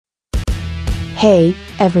Hey,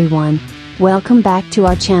 everyone! Welcome back to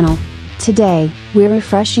our channel. Today, we're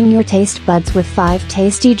refreshing your taste buds with 5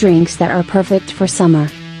 tasty drinks that are perfect for summer.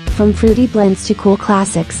 From fruity blends to cool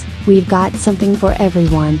classics, we've got something for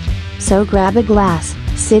everyone. So grab a glass,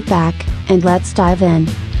 sit back, and let's dive in.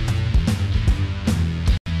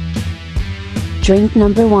 Drink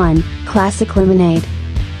number 1, Classic Lemonade.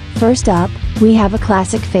 First up, we have a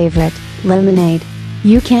classic favorite, lemonade.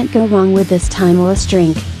 You can't go wrong with this timeless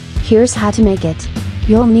drink. Here's how to make it.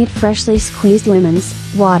 You'll need freshly squeezed lemons,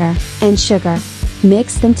 water, and sugar.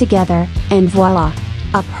 Mix them together, and voila!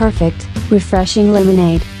 A perfect, refreshing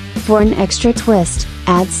lemonade. For an extra twist,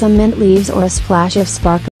 add some mint leaves or a splash of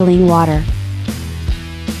sparkling water.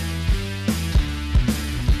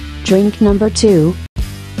 Drink number 2.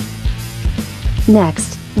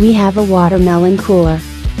 Next, we have a watermelon cooler.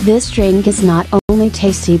 This drink is not only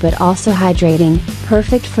tasty but also hydrating,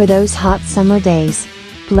 perfect for those hot summer days.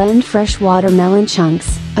 Blend fresh watermelon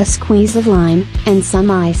chunks, a squeeze of lime, and some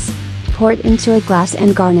ice. Pour it into a glass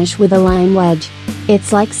and garnish with a lime wedge.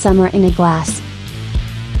 It's like summer in a glass.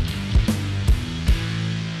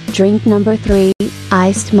 Drink number 3,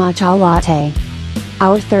 Iced Matcha Latte.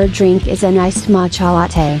 Our third drink is an iced matcha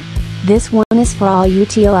latte. This one is for all you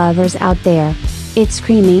tea lovers out there. It's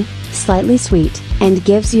creamy, slightly sweet, and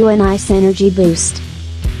gives you a nice energy boost.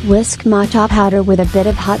 Whisk matcha powder with a bit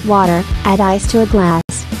of hot water, add ice to a glass,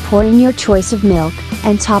 pour in your choice of milk,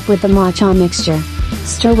 and top with the matcha mixture.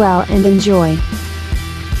 Stir well and enjoy.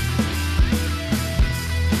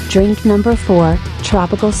 Drink number 4,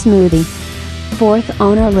 Tropical Smoothie. Fourth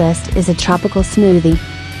on our list is a tropical smoothie.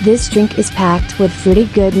 This drink is packed with fruity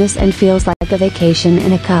goodness and feels like a vacation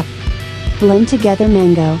in a cup. Blend together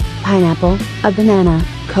mango, pineapple, a banana,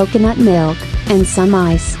 coconut milk, and some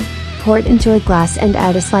ice. Pour it into a glass and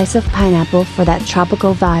add a slice of pineapple for that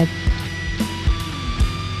tropical vibe.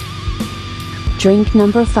 Drink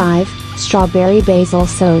number 5, Strawberry Basil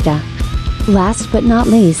Soda. Last but not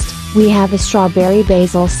least, we have a Strawberry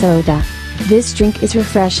Basil Soda. This drink is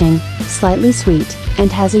refreshing, slightly sweet,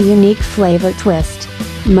 and has a unique flavor twist.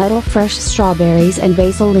 Muddle fresh strawberries and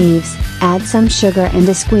basil leaves, add some sugar and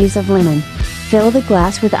a squeeze of lemon. Fill the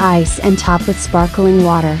glass with ice and top with sparkling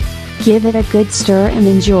water. Give it a good stir and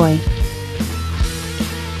enjoy.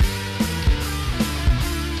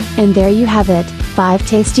 And there you have it, 5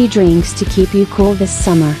 tasty drinks to keep you cool this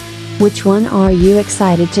summer. Which one are you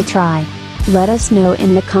excited to try? Let us know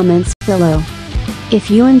in the comments below. If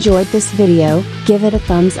you enjoyed this video, give it a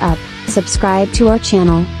thumbs up, subscribe to our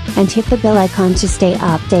channel, and hit the bell icon to stay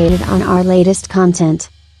updated on our latest content.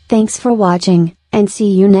 Thanks for watching, and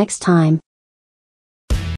see you next time.